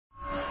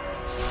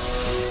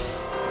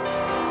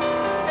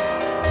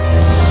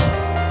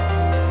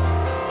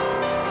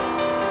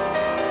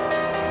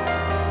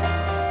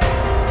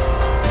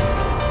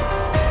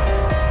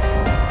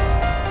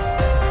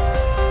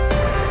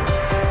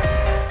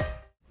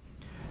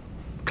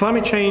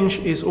Climate change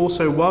is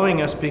also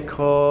worrying us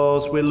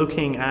because we're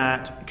looking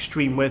at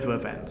extreme weather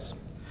events.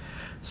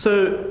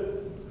 So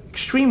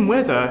extreme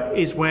weather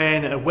is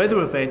when a weather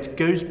event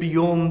goes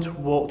beyond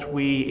what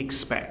we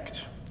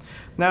expect.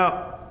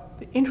 Now,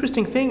 the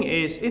interesting thing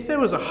is, if there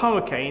was a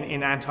hurricane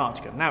in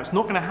Antarctica, now it's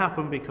not going to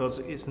happen because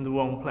it's in the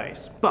wrong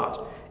place,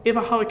 but if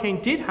a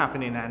hurricane did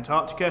happen in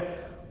Antarctica,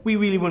 we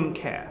really wouldn't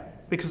care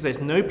because there's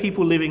no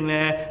people living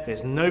there,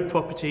 there's no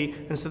property,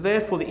 and so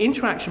therefore the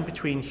interaction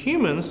between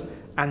humans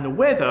and the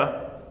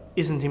weather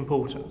isn't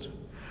important.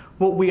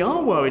 What we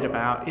are worried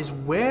about is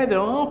where there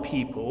are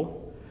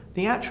people,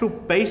 the actual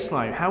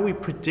baseline, how we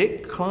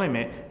predict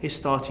climate is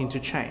starting to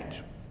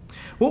change.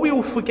 What we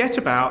all forget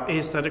about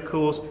is that, of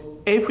course,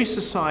 every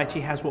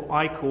society has what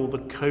I call the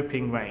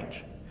coping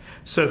range.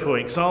 So, for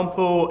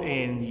example,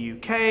 in the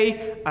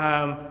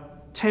UK,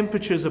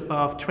 temperatures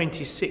above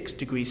 26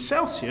 degrees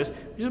Celsius,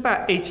 which is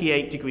about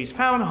 88 degrees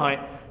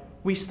Fahrenheit,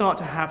 we start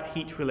to have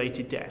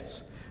heat-related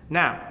deaths.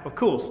 Now, of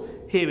course,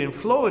 here in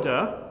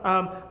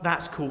Florida,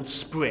 that's called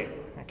spring.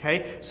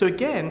 Okay? So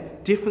again,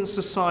 different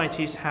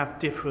societies have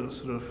different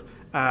sort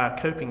of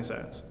coping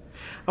zones.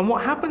 And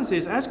what happens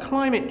is, as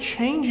climate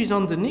changes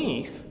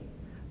underneath,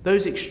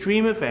 those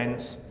extreme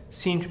events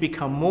seem to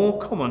become more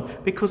common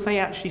because they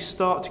actually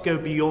start to go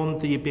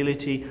beyond the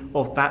ability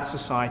of that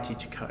society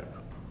to cope.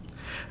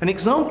 An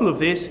example of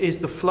this is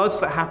the floods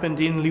that happened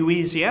in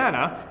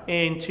Louisiana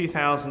in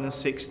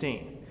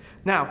 2016.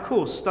 Now, of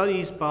course,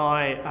 studies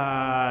by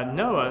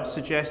NOAA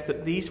suggest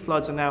that these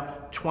floods are now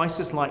twice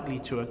as likely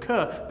to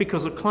occur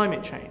because of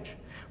climate change,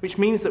 which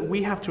means that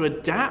we have to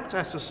adapt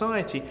our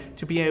society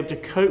to be able to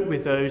cope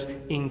with those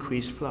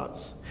increased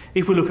floods.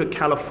 If we look at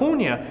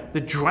California,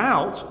 the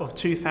drought of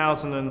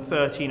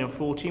 2013 and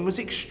 14 was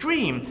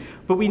extreme,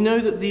 but we know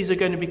that these are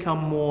going to become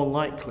more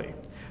likely.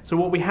 So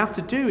what we have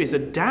to do is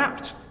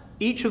adapt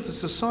each of the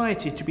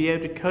societies to be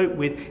able to cope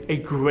with a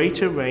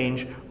greater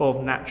range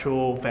of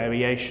natural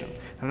variation.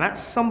 And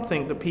that's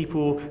something that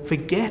people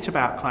forget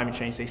about climate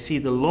change. They see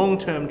the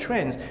long-term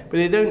trends, but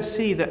they don't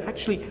see that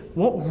actually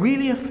what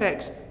really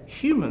affects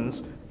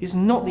humans is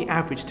not the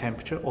average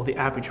temperature or the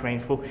average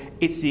rainfall,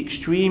 it's the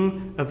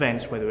extreme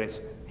events, whether it's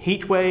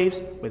heat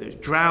waves, whether it's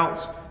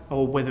droughts,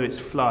 or whether it's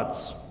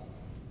floods.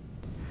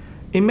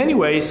 In many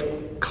ways,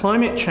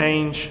 climate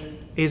change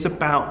is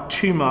about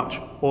too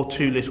much or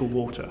too little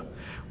water.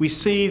 We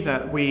see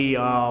that we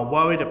are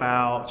worried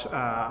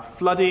about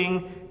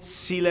flooding,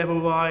 sea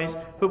level rise,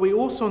 but we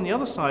also, on the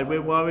other side,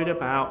 we're worried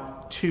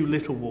about too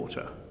little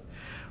water.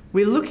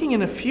 We're looking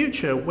in a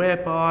future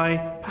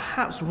whereby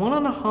perhaps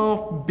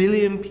 1.5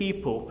 billion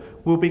people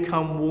will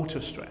become water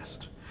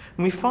stressed.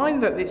 And we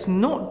find that it's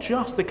not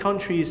just the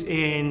countries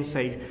in,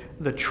 say,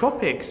 the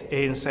tropics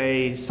in,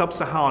 say,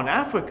 sub-Saharan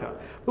Africa,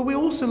 but we're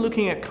also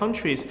looking at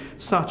countries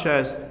such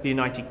as the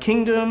United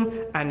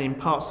Kingdom and in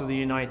parts of the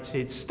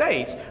United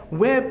States,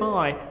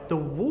 whereby the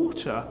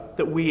water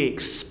that we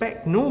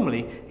expect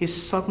normally is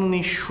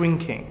suddenly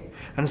shrinking.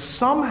 And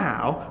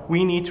somehow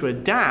we need to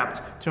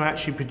adapt to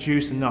actually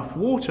produce enough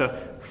water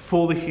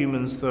for the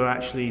humans that are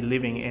actually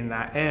living in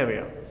that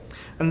area.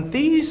 And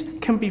these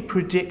can be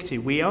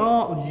predicted. We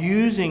are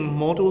using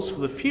models for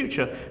the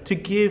future to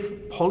give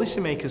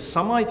policymakers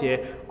some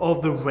idea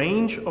of the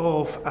range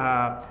of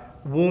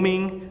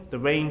warming, the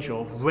range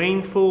of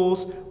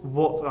rainfalls,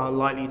 what are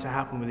likely to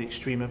happen with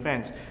extreme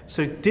events.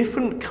 So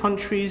different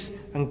countries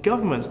and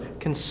governments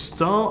can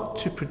start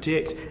to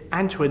predict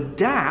and to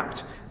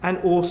adapt and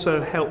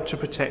also help to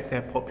protect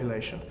their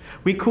population.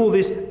 We call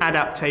this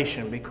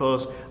adaptation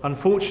because,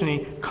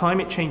 unfortunately,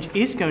 climate change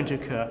is going to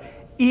occur.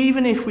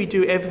 Even if we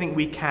do everything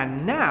we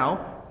can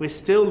now, we're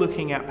still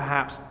looking at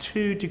perhaps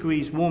 2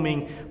 degrees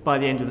warming by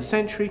the end of the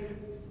century,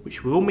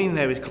 which will mean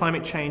there is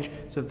climate change.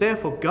 So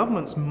therefore,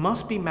 governments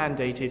must be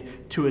mandated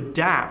to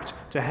adapt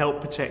to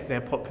help protect their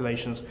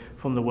populations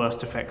from the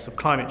worst effects of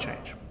climate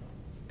change.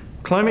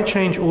 Climate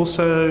change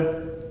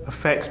also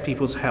affects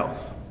people's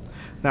health.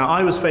 Now,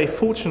 I was very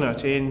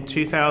fortunate. In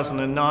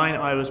 2009,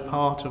 I was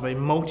part of a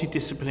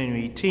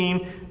multidisciplinary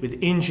team with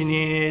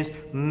engineers,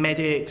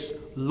 medics,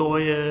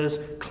 lawyers,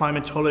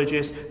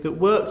 climatologists that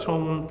worked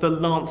on the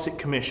Lancet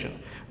Commission.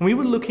 And we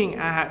were looking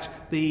at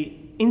the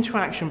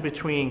interaction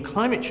between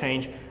climate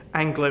change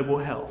and global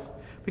health,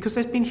 because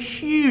there's been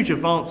huge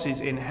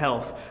advances in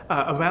health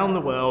around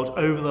the world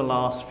over the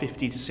last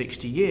 50 to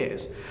 60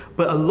 years.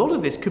 But a lot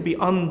of this could be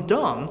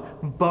undone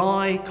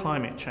by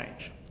climate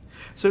change.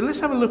 So let's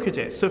have a look at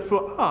it. So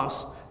for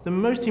us, the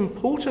most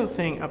important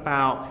thing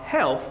about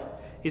health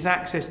is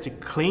access to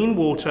clean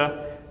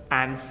water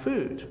and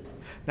food.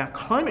 Now,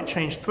 climate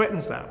change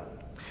threatens that.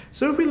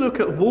 So if we look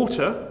at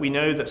water, we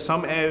know that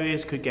some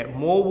areas could get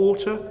more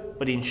water,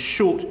 but in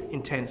short,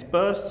 intense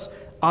bursts.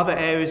 Other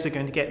areas are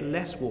going to get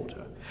less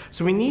water.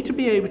 So we need to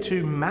be able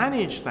to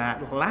manage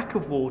that lack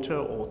of water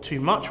or too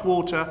much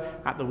water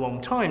at the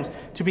wrong times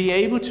to be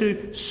able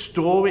to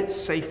store it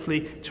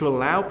safely to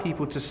allow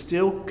people to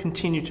still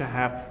continue to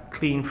have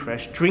clean,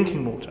 fresh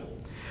drinking water.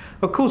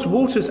 Of course,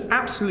 water is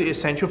absolutely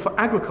essential for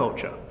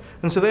agriculture.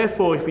 And so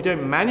therefore, if we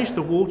don't manage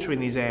the water in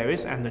these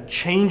areas and the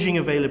changing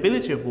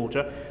availability of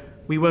water,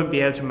 we won't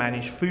be able to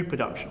manage food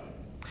production.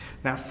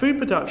 Now, food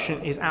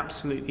production is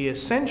absolutely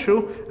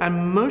essential,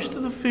 and most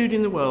of the food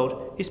in the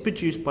world is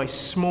produced by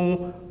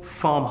small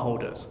farm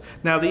holders.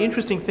 Now, the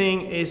interesting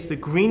thing is the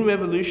Green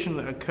Revolution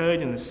that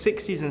occurred in the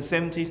 60s and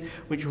 70s,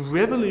 which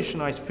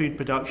revolutionized food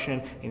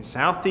production in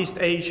Southeast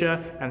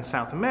Asia and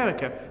South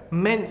America,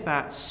 meant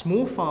that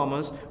small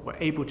farmers were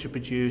able to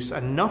produce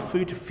enough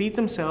food to feed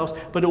themselves,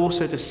 but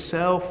also to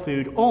sell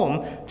food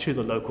on to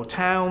the local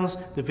towns,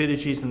 the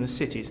villages, and the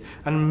cities.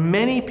 And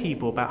many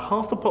people, about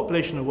half the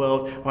population of the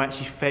world, are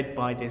actually fed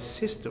by this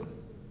system.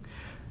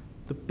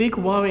 The big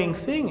worrying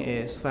thing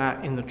is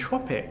that in the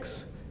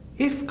tropics,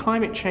 if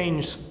climate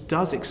change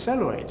does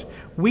accelerate,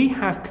 we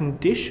have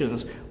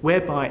conditions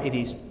whereby it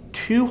is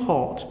too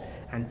hot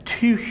and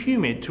too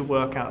humid to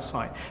work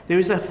outside. There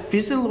is a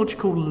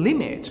physiological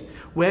limit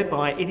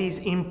whereby it is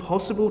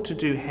impossible to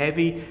do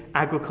heavy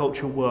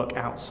agricultural work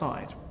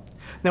outside.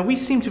 Now, we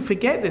seem to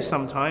forget this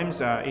sometimes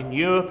in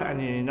Europe and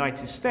in the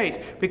United States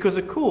because,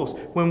 of course,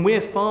 when we're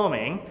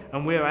farming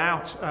and we're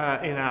out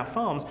in our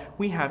farms,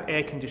 we have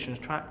air-conditioned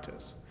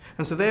tractors.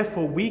 And so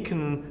therefore, we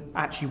can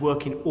actually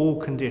work in all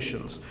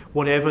conditions,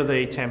 whatever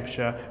the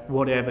temperature,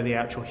 whatever the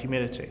actual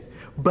humidity.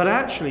 But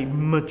actually,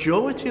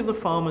 majority of the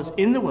farmers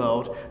in the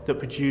world that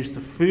produce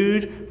the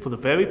food for the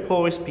very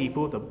poorest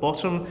people, the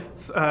bottom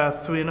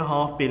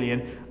 3.5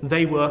 billion,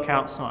 they work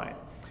outside.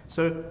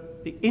 So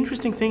the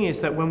interesting thing is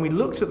that when we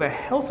looked at the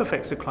health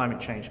effects of climate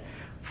change,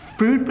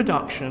 food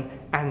production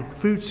and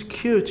food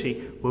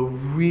security were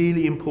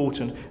really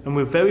important, and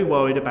we're very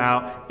worried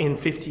about, in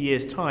 50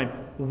 years' time,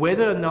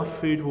 whether enough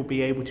food will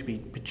be able to be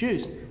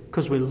produced,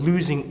 because we're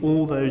losing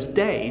all those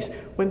days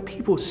when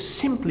people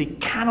simply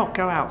cannot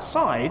go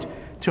outside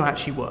to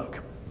actually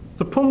work.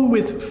 The problem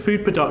with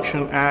food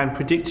production and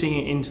predicting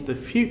it into the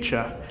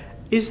future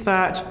is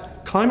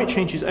that climate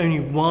change is only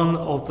one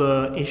of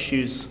the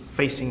issues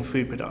facing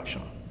food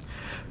production.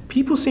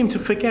 People seem to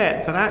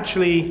forget that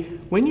actually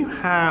when you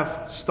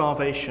have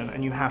starvation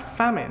and you have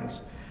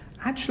famines,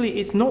 actually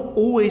it's not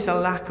always a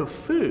lack of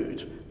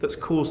food that's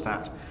caused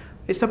that.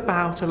 It's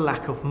about a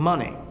lack of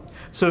money.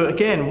 So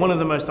again, one of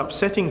the most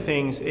upsetting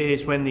things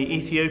is when the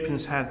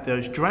Ethiopians had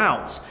those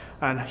droughts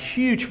and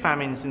huge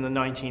famines in the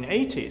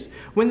 1980s.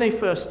 When they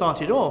first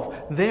started off,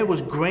 there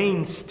was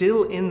grain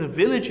still in the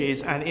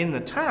villages and in the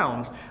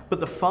towns, but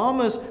the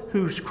farmers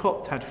whose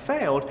crops had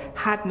failed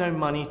had no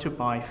money to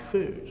buy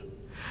food.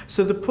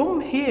 So the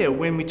problem here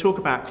when we talk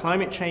about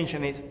climate change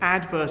and its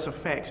adverse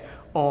effect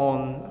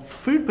on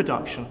food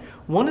production,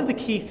 one of the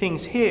key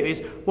things here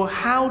is, well,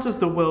 how does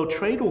the World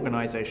Trade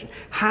Organization,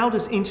 how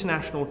does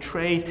international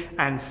trade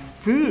and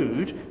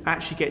food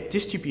actually get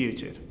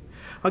distributed?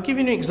 I'll give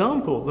you an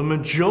example. The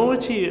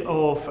majority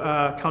of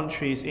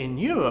countries in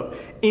Europe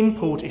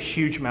import a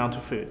huge amount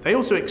of food. They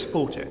also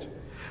export it.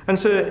 And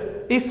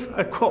so if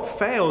a crop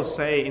fails,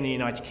 say in the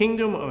United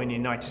Kingdom or in the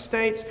United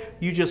States,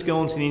 you just go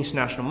onto the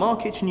international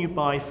market and you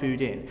buy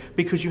food in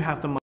because you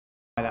have the money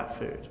to buy that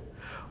food.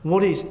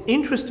 What is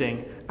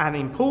interesting and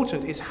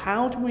important is,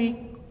 how do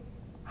we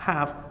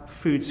have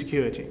food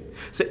security?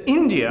 So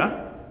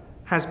India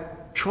has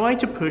tried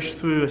to push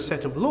through a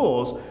set of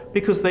laws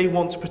because they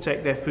want to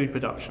protect their food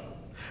production.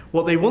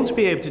 What they want to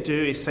be able to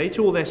do is say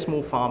to all their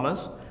small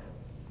farmers,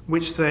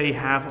 which they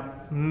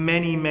have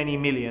many, many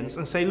millions,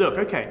 and say, look,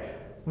 okay,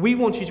 we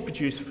want you to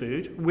produce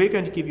food. We're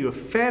going to give you a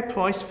fair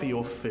price for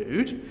your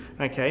food,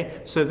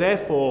 okay? So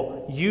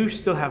therefore, you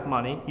still have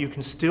money, you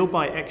can still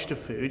buy extra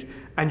food,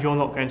 and you're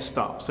not going to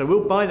starve. So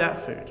we'll buy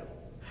that food.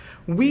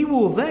 We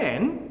will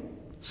then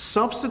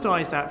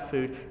subsidize that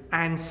food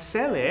and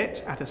sell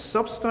it at a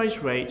subsidized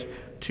rate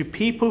to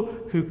people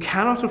who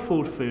cannot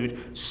afford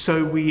food,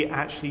 so we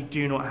actually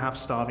do not have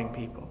starving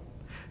people.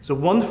 It's a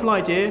wonderful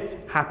idea,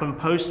 happened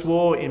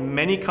post-war in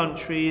many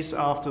countries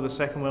after the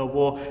Second World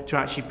War, to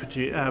actually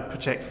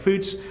protect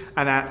foods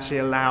and actually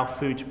allow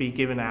food to be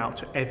given out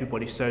to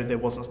everybody so there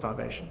wasn't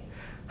starvation.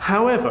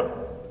 However,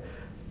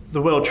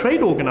 the World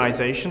Trade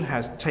Organization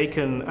has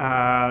taken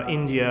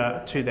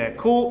India to their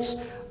courts,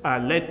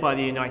 led by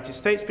the United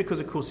States, because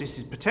of course this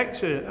is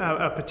protected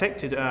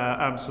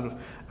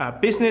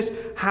business.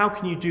 How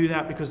can you do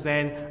that? Because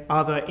then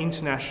other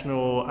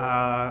international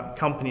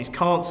companies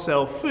can't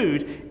sell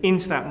food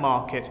into that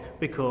market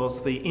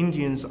because the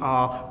Indians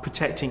are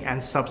protecting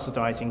and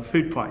subsidizing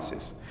food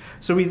prices.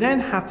 So we then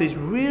have this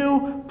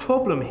real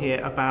problem here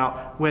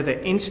about whether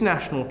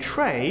international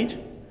trade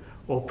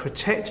or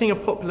protecting a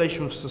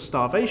population from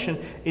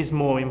starvation is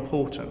more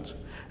important.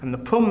 And the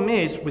problem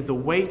is, with the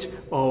weight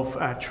of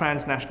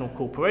transnational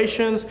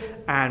corporations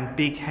and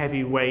big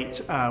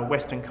heavyweight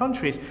Western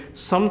countries,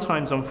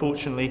 sometimes,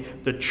 unfortunately,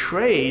 the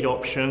trade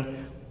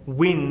option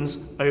wins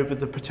over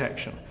the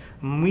protection.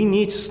 And we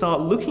need to start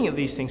looking at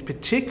these things,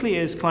 particularly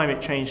as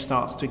climate change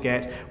starts to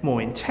get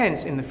more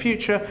intense in the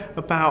future,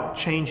 about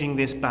changing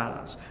this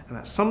balance. And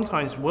that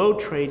sometimes world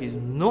trade is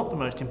not the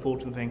most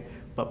important thing,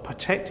 but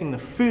protecting the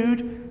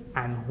food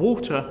and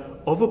water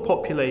of a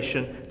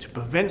population to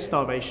prevent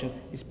starvation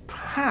is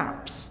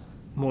perhaps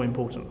more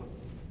important.